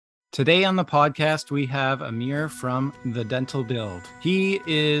Today on the podcast, we have Amir from The Dental Build. He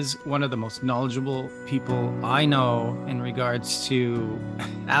is one of the most knowledgeable people I know in regards to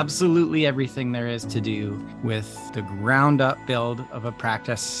absolutely everything there is to do with the ground up build of a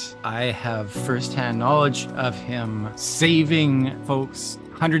practice. I have firsthand knowledge of him saving folks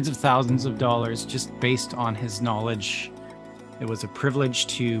hundreds of thousands of dollars just based on his knowledge. It was a privilege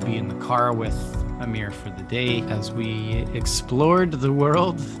to be in the car with Amir for the day as we explored the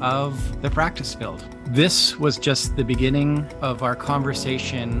world of the practice build. This was just the beginning of our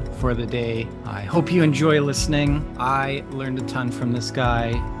conversation for the day. I hope you enjoy listening. I learned a ton from this guy,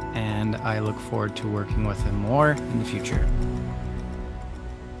 and I look forward to working with him more in the future.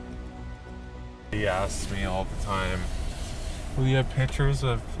 He asks me all the time, will you have pictures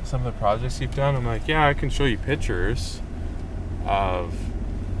of some of the projects you've done? I'm like, yeah, I can show you pictures of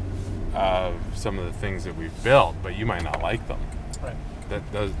some of the things that we've built, but you might not like them. Right.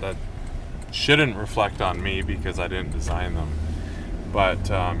 That shouldn't reflect on me because I didn't design them. But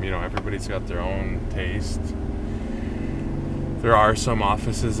everybody's got their own taste. There are some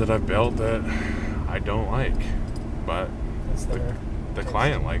offices that I've built that I don't like, but the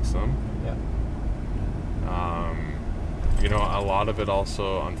client likes them. Yeah. A lot of it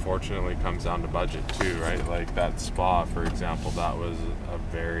also unfortunately comes down to budget too, right? Like that spa, for example, that was a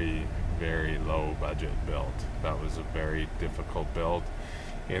very, very low budget build. That was a very difficult build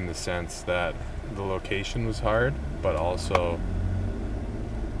in the sense that the location was hard, but also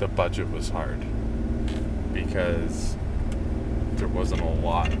the budget was hard because there wasn't a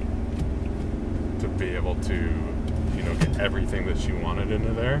lot to be able to, get everything that she wanted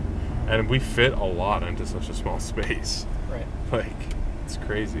into there. And we fit a lot into such a small space. Right. Like, it's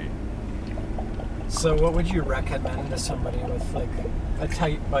crazy. So what would you recommend to somebody with like a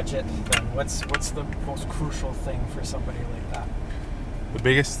tight budget then? What's the most crucial thing for somebody like that? The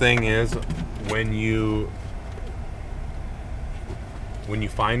biggest thing is when you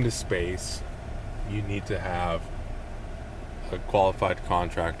find a space, you need to have a qualified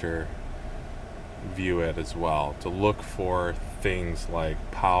contractor view it as well, to look for things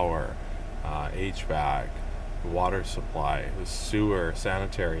like power, HVAC, water supply, sewer,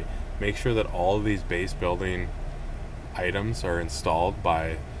 sanitary. Make sure that all of these base building items are installed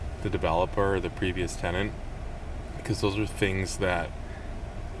by the developer or the previous tenant, because those are things that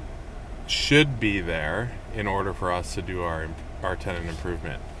should be there in order for us to do our tenant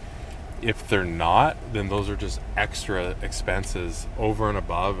improvement. If they're not, then those are just extra expenses over and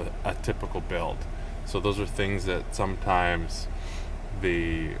above a typical build. So those are things that sometimes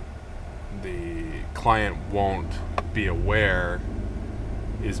the client won't be aware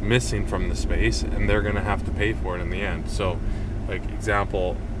is missing from the space, and they're going to have to pay for it in the end. So, like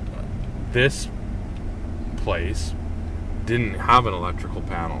example, this place didn't have an electrical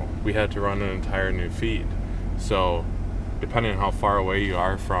panel. We had to run an entire new feed. So depending on how far away you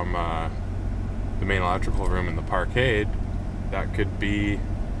are from the main electrical room in the parkade, that could be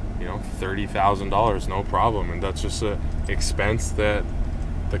 $30,000, no problem. And that's just an expense that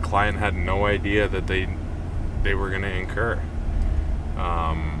the client had no idea that they were going to incur.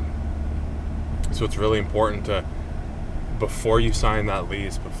 So it's really important to, before you sign that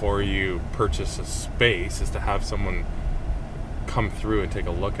lease, before you purchase a space, is to have someone come through and take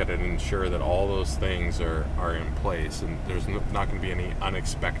a look at it and ensure that all those things are in place, and there's not going to be any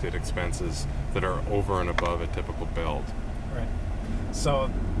unexpected expenses that are over and above a typical build. Right.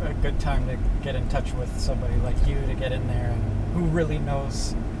 So a good time to get in touch with somebody like you to get in there and who really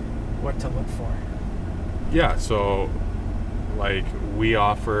knows what to look for. Yeah, so like we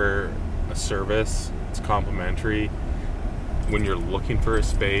offer a service, it's complimentary. When you're looking for a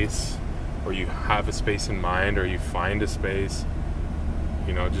space, or you have a space in mind, or you find a space,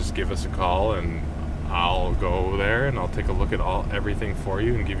 just give us a call and I'll go there and I'll take a look at everything for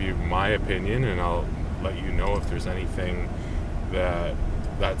you and give you my opinion, and I'll let you know if there's anything that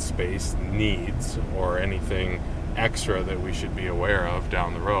space needs or anything extra that we should be aware of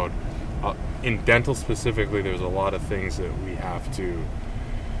down the road. In dental specifically, there's a lot of things that we have to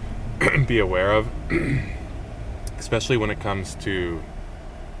be aware of, especially when it comes to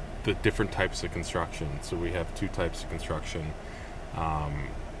the different types of construction. So we have two types of construction.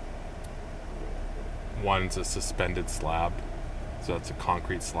 One's a suspended slab. So that's a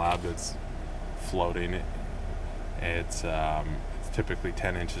concrete slab that's floating. It's typically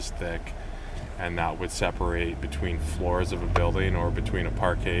 10 inches thick, and that would separate between floors of a building or between a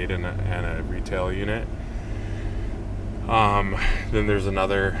parkade and a retail unit. Then there's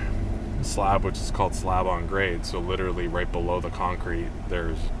another slab which is called slab on grade. So literally right below the concrete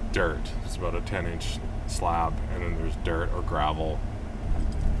there's dirt. It's about a 10-inch slab, and then there's dirt or gravel.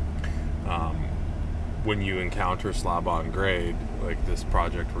 when you encounter slab on grade, like this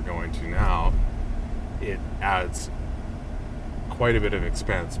project we're going to now, it adds quite a bit of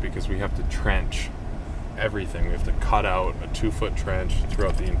expense because we have to trench everything. We have to cut out a 2-foot trench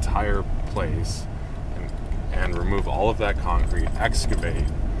throughout the entire place and remove all of that concrete, excavate,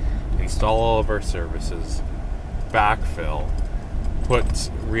 install all of our services, backfill, put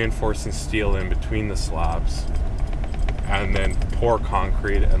reinforcing steel in between the slabs, and then pour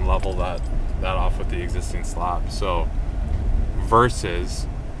concrete and level that off with the existing slab. So versus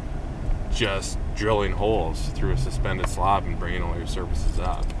just drilling holes through a suspended slab and bringing all your services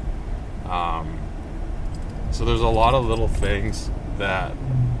up. So there's a lot of little things that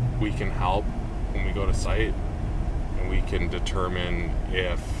we can help when we go to site, and we can determine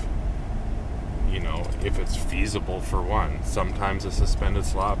if it's feasible for one. Sometimes a suspended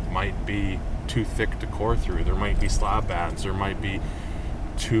slab might be too thick to core through. There might be slab bands. There might be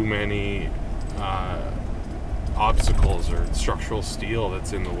too many obstacles or structural steel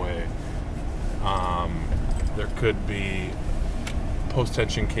that's in the way. There could be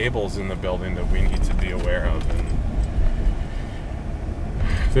post-tension cables in the building that we need to be aware of, and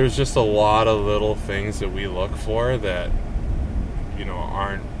there's just a lot of little things that we look for that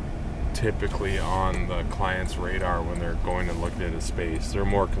aren't typically on the client's radar when they're going to look at a space. They're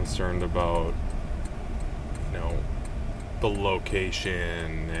more concerned about the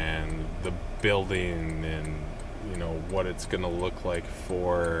location and the building and what it's going to look like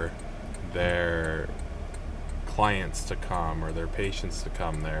for their clients to come or their patients to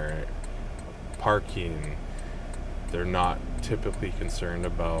come there, parking. They're not typically concerned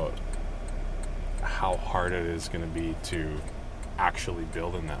about how hard it is going to be to actually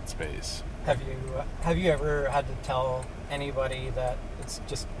build in that space. Have you ever had to tell anybody that it's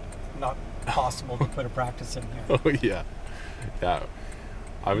just not possible to put a practice in here? Oh yeah.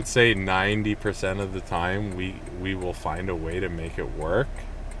 I would say 90% of the time we will find a way to make it work.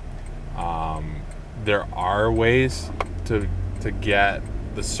 There are ways to get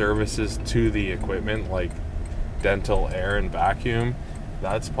the services to the equipment, like dental air and vacuum.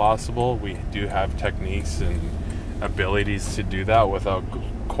 That's possible. We do have techniques and abilities to do that without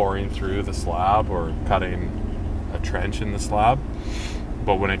coring through the slab or cutting a trench in the slab.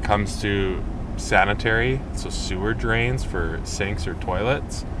 But when it comes to sanitary, so sewer drains for sinks or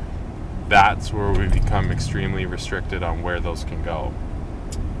toilets, that's where we become extremely restricted on where those can go.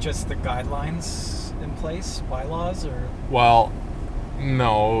 Just the guidelines in place, bylaws, or? Well,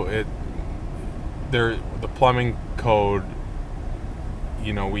 no, the plumbing code,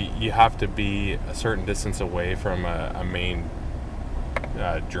 you have to be a certain distance away from a main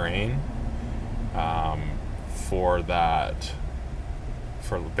drain for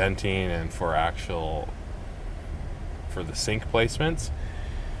venting and for the sink placements.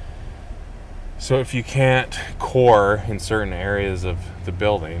 So if you can't core in certain areas of the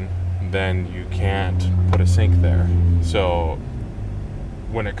building, then you can't put a sink there. So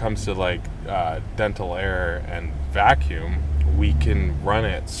when it comes to dental air and vacuum, we can run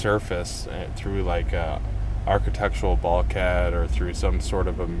it surface through a architectural bulkhead or through some sort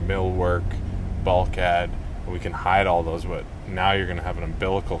of a millwork bulkhead. We can hide all those, but now you're going to have an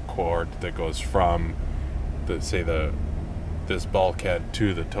umbilical cord that goes from this bulkhead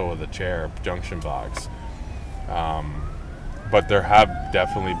to the toe of the chair junction box. But there have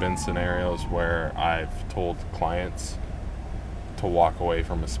definitely been scenarios where I've told clients to walk away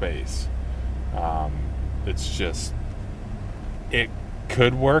from a space. It's just, it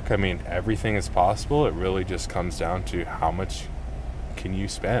could work. I mean, everything is possible. It really just comes down to how much can you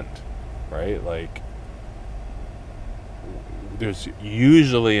spend, right? There's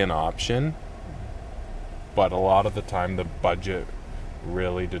usually an option, but a lot of the time the budget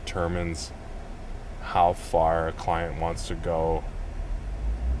really determines how far a client wants to go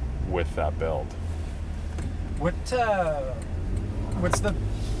with that build. What's the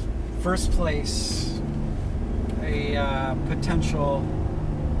first place a potential,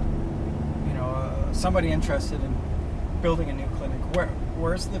 somebody interested in building a new clinic,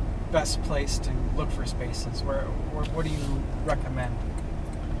 where's the best place to look for spaces? What do you recommend?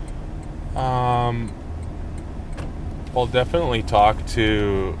 Well, definitely talk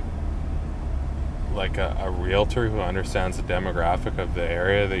to a realtor who understands the demographic of the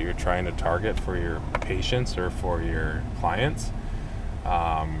area that you're trying to target for your patients or for your clients.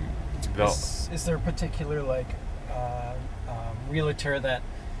 Is there a particular realtor that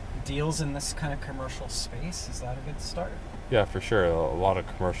deals in this kind of commercial space? Is that a good start? Yeah, for sure. A lot of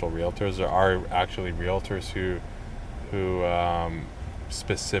commercial realtors. There are actually realtors who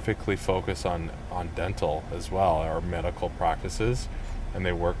specifically focus on dental as well, or medical practices. and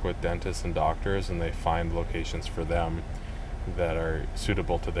they work with dentists and doctors, and they find locations for them that are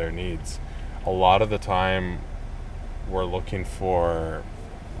suitable to their needs. A lot of the time we're looking for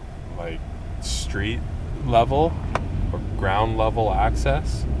like street level or ground level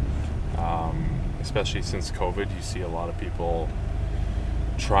access, especially since COVID. You see a lot of people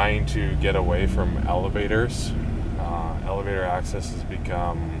trying to get away from elevators. Elevator access has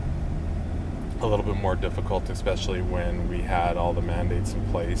become a little bit more difficult, especially when we had all the mandates in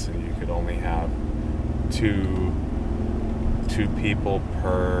place and you could only have two people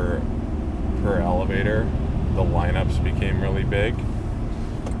per elevator. The lineups became really big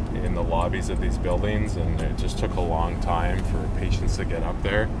in the lobbies of these buildings, and it just took a long time for patients to get up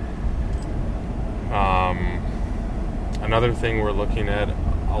there. Another thing we're looking at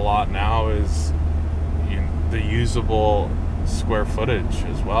a lot now is the usable square footage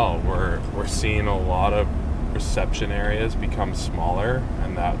as well. We're seeing a lot of reception areas become smaller,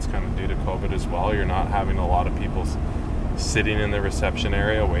 and that's kind of due to COVID as well. You're not having a lot of people sitting in the reception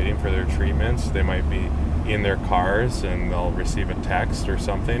area waiting for their treatments. They might be in their cars and they'll receive a text or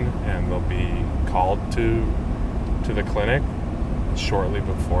something, and they'll be called to the clinic shortly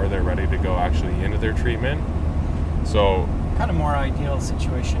before they're ready to go actually into their treatment. So kind of more ideal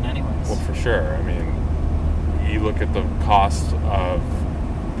situation anyways. Well, for sure. I mean, you look at the cost of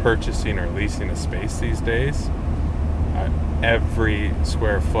purchasing or leasing a space these days, every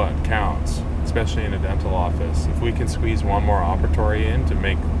square foot counts, especially in a dental office. If we can squeeze one more operatory in to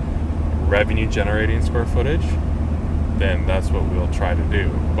make revenue generating square footage, then that's what we'll try to do.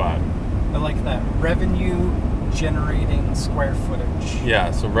 But I like that. Revenue generating square footage.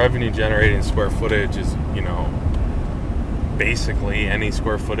 Yeah, so revenue generating square footage is, basically any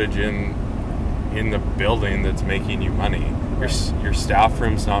square footage in the building that's making you money. Your staff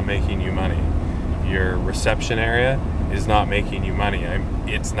room's not making you money. Your reception area is not making you money.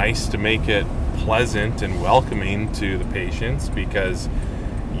 It's nice to make it pleasant and welcoming to the patients, because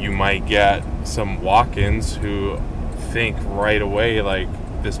you might get some walk-ins who think right away like,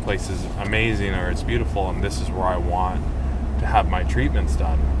 this place is amazing or it's beautiful and this is where I want to have my treatments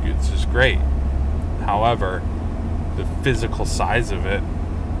done. It's just great. However, the physical size of it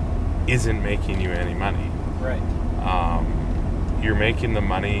isn't making you any money. Right. You're making the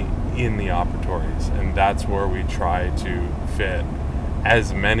money in the operatories, and that's where we try to fit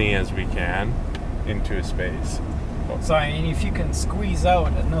as many as we can into a space. So I mean, if you can squeeze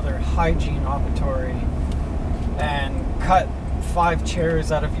out another hygiene operatory and cut 5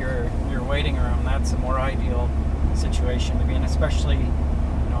 chairs out of your waiting room, that's a more ideal situation to be in, especially,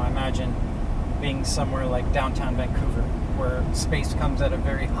 I imagine being somewhere like downtown Vancouver, where space comes at a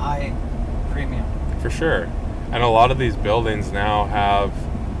very high premium. For sure. And a lot of these buildings now have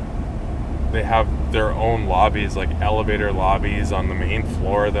their own lobbies, like elevator lobbies on the main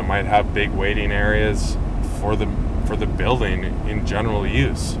floor that might have big waiting areas for the building in general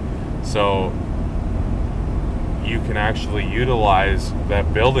use. So you can actually utilize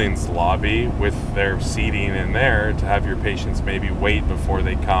that building's lobby with their seating in there to have your patients maybe wait before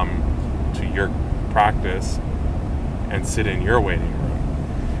they come to your practice and sit in your waiting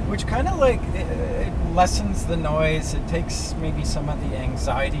room. Which kind of like it lessens the noise. It takes maybe some of the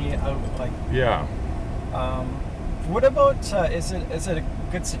anxiety out. Yeah. What about is it a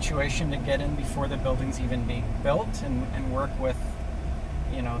good situation to get in before the building's even being built and work with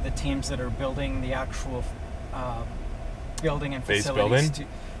the teams that are building the actual building and facilities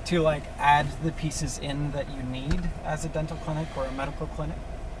to like add the pieces in that you need as a dental clinic or a medical clinic?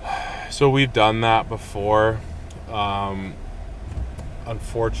 So we've done that before.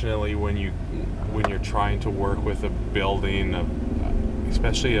 Unfortunately, when you're trying to work with a building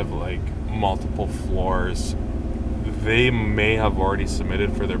especially of like multiple floors, they may have already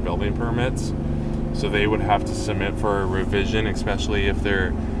submitted for their building permits, so they would have to submit for a revision, especially if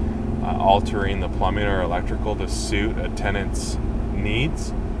they're altering the plumbing or electrical to suit a tenant's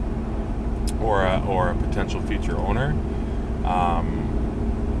needs or a potential future owner.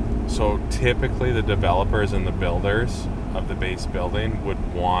 So typically the developers and the builders of the base building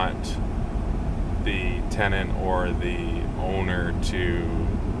would want the tenant or the owner to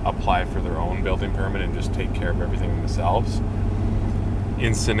apply for their own building permit and just take care of everything themselves.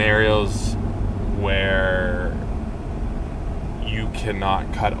 In scenarios where you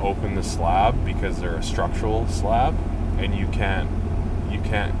cannot cut open the slab because they're a structural slab and you can't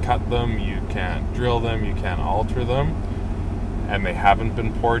cut them, you can't drill them, you can't alter them, and they haven't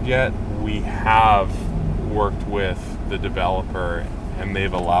been poured yet, we have worked with the developer and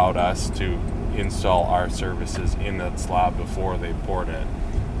they've allowed us to install our services in that slab before they poured it.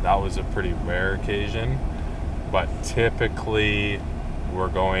 That was a pretty rare occasion, but typically we're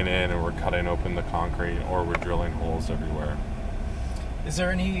going in and we're cutting open the concrete, or we're drilling holes everywhere. Is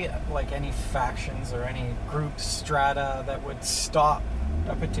there any factions or any groups, strata, that would stop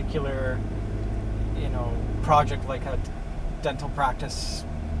a particular, project like a dental practice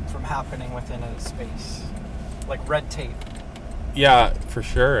from happening within a space? Like red tape? Yeah, for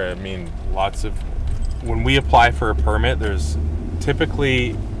sure. I mean, when we apply for a permit, there's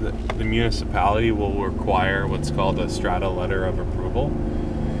typically the municipality will require what's called a strata letter of approval.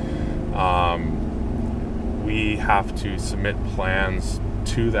 We have to submit plans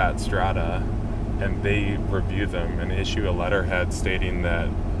to that strata, and they review them and issue a letterhead stating that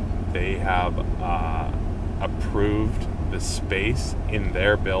they have approved the space in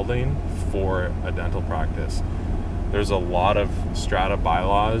their building for a dental practice. There's a lot of strata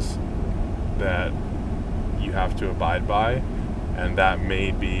bylaws that you have to abide by, and that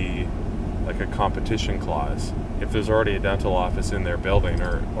may be like a competition clause. If there's already a dental office in their building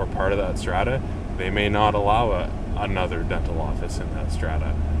or part of that strata, they may not allow another dental office in that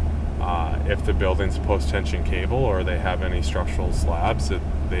strata. If the building's post-tension cable, or they have any structural slabs that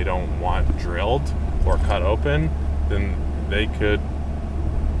they don't want drilled or cut open, then they could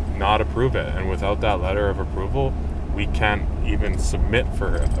not approve it. And without that letter of approval, we can't even submit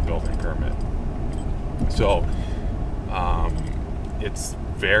for a building permit. So it's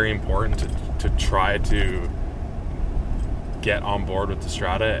very important to try to get on board with the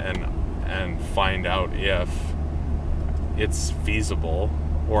strata and find out if it's feasible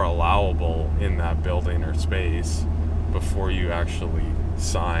or allowable in that building or space before you actually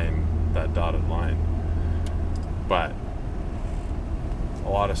sign that dotted line. But a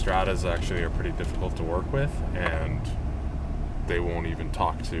lot of stratas actually are pretty difficult to work with, and they won't even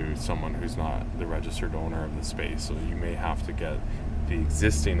talk to someone who's not the registered owner of the space. So you may have to get the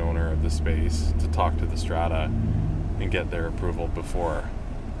existing owner of the space to talk to the strata and get their approval before.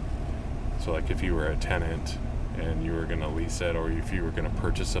 So like if you were a tenant and you were going to lease it, or if you were going to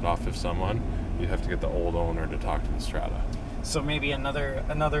purchase it off of someone, you'd have to get the old owner to talk to the strata. So maybe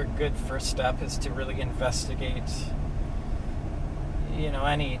another good first step is to really investigate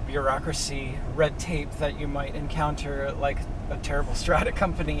any bureaucracy, red tape that you might encounter, like a terrible strata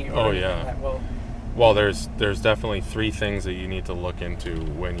company. Oh yeah. Well, there's definitely 3 things that you need to look into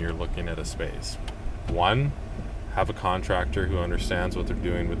when you're looking at a space. 1, have a contractor who understands what they're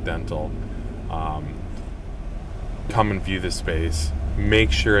doing with dental. Come and view the space.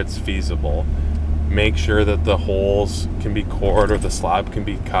 Make sure it's feasible. Make sure that the holes can be cored or the slab can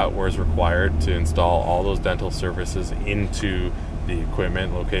be cut where it's required to install all those dental services into the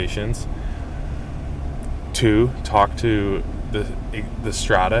equipment locations. 2, talk to the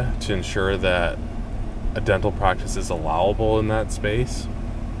strata to ensure that a dental practice is allowable in that space,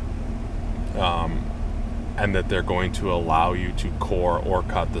 and that they're going to allow you to core or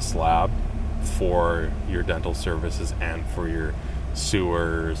cut the slab for your dental services and for your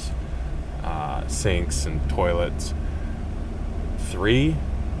sewers, sinks and toilets. 3,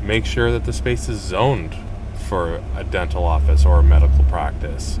 make sure that the space is zoned for a dental office or a medical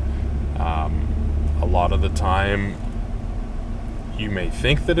practice. A lot of the time you may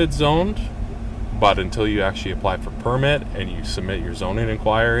think that it's zoned, but until you actually apply for permit and you submit your zoning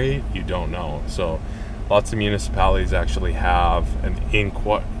inquiry, you don't know. So lots of municipalities actually have an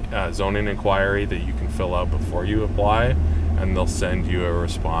zoning inquiry that you can fill out before you apply, and they'll send you a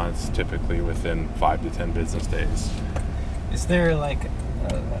response typically within 5 to 10 business days. Is there like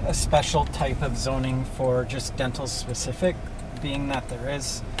a special type of zoning for just dental specific, being that there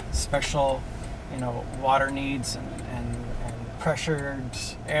is special, water needs and pressured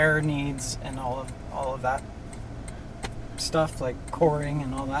air needs and all of that stuff, like coring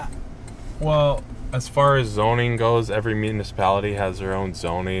and all that? Well, as far as zoning goes, every municipality has their own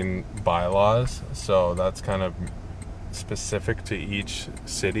zoning bylaws, so that's kind of specific to each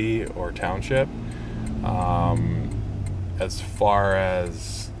city or township. As far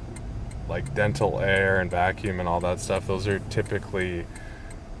as like dental air and vacuum and all that stuff, those are typically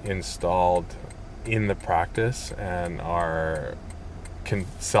installed in the practice and are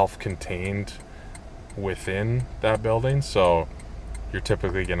self-contained within that building. So you're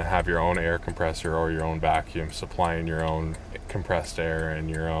typically going to have your own air compressor or your own vacuum supplying your own compressed air and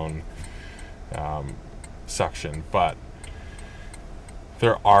your own suction. But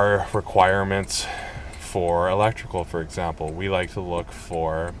there are requirements for electrical, for example. We like to look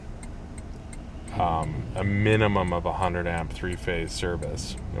for a minimum of 100 amp 3-phase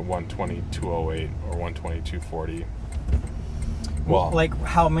service, 120/208 or 120/240. Well, like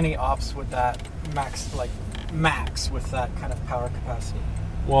how many ops would that max with that kind of power capacity?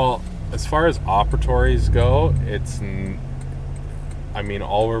 Well, as far as operatories go, I mean,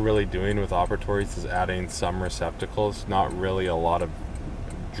 all we're really doing with operatories is adding some receptacles, not really a lot of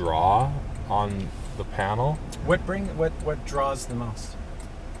draw on the panel. What draws the most?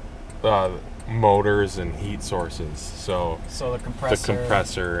 Motors and heat sources. So the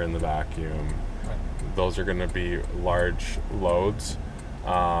compressor and the vacuum. Right. Those are going to be large loads.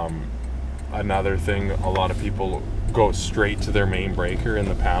 Another thing, a lot of people go straight to their main breaker in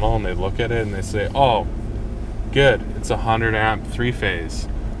the panel and they look at it and they say, oh, good, it's a 100 amp 3-phase.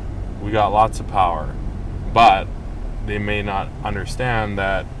 We got lots of power. But they may not understand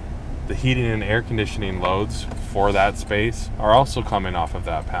that the heating and air conditioning loads for that space are also coming off of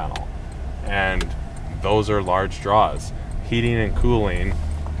that panel. And those are large draws. Heating and cooling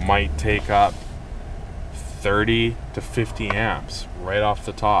might take up 30 to 50 amps right off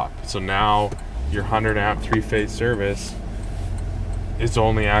the top. So now your 100 amp 3-phase service is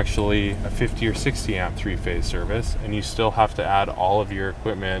only actually a 50 or 60 amp 3-phase service, and you still have to add all of your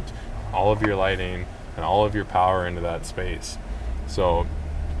equipment, all of your lighting, and all of your power into that space. So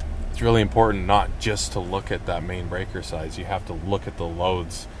it's really important not just to look at that main breaker size. You have to look at the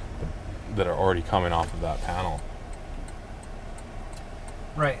loads that are already coming off of that panel.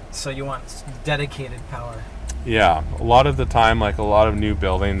 Right, so you want dedicated power. Yeah, a lot of the time, like a lot of new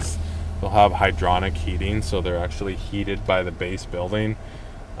buildings, they'll have hydronic heating, so they're actually heated by the base building,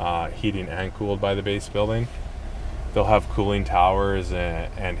 heating and cooled by the base building. They'll have cooling towers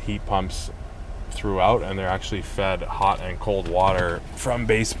and heat pumps throughout, and they're actually fed hot and cold water from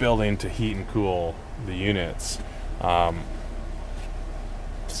base building to heat and cool the units.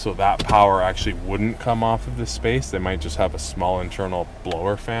 So that power actually wouldn't come off of the space. They might just have a small internal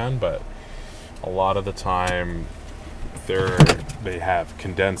blower fan, but a lot of the time they have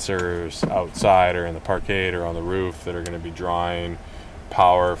condensers outside or in the parkade or on the roof that are going to be drawing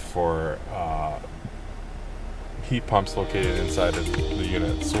power for heat pumps located inside of the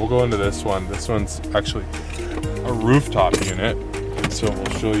unit. So we'll go into this one. This one's actually a rooftop unit, and so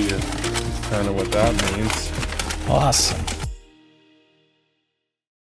we'll show you kind of what that means. Awesome.